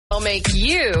I'll make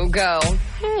you go,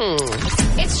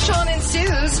 It's Shawn and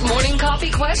Sue's Morning Coffee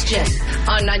Question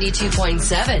on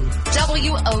 92.7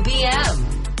 WOBM.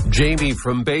 Jamie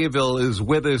from Bayville is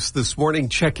with us this morning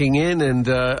checking in. And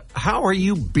how are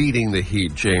you beating the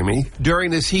heat, Jamie, during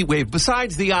this heat wave?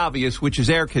 Besides the obvious, which is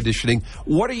air conditioning,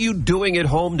 what are you doing at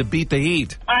home to beat the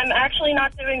heat? I'm actually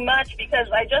not doing much because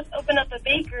I just opened up a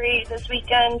bakery this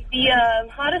weekend. The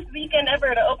hottest weekend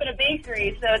ever to open a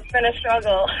bakery, so it's been a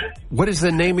struggle. What is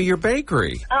the name of your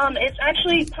bakery? It's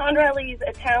actually Pondrali's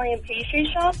Italian pastry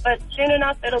shop, but soon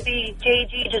enough it'll be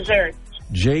JG Desserts.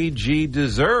 JG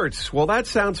Desserts. Well, that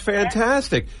sounds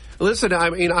fantastic. Listen, I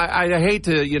mean, I hate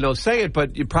to, say it,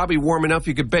 but you're probably warm enough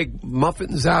you could bake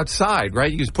muffins outside, right?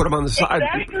 You just put them on the side,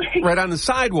 exactly. Right on the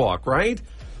sidewalk, right?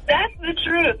 That's the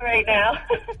truth right now.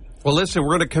 Well, listen,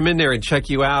 we're going to come in there and check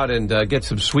you out and get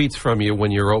some sweets from you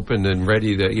when you're open and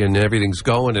ready to, and everything's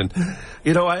going. And,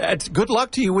 it's good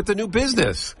luck to you with the new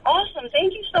business. Awesome.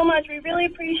 Thank you so much. We really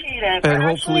appreciate it. And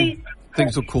hopefully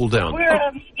things will cool down.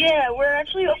 We're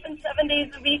actually open 7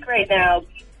 days a week right now.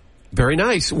 Very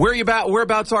nice.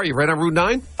 Whereabouts are you? Right on Route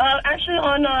 9? Actually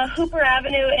on Hooper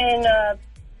Avenue in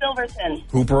Silverton.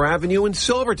 Hooper Avenue in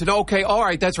Silverton. Okay, all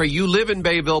right, that's right. You live in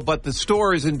Bayville, but the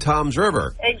store is in Toms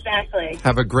River. Exactly.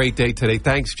 Have a great day today.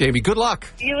 Thanks, Jamie. Good luck.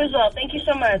 You as well. Thank you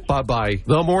so much. Bye-bye.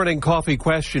 The Morning Coffee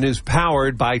Question is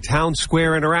powered by Town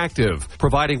Square Interactive,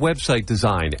 providing website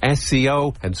design,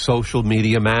 SEO, and social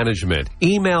media management.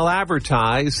 Email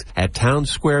advertise at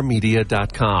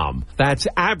townsquaremedia.com. That's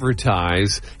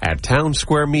advertise at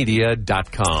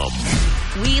townsquaremedia.com.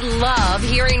 We love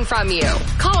hearing from you.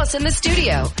 Call us in the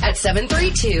studio at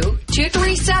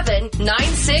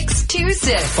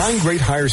 732-237-9626. Find great hires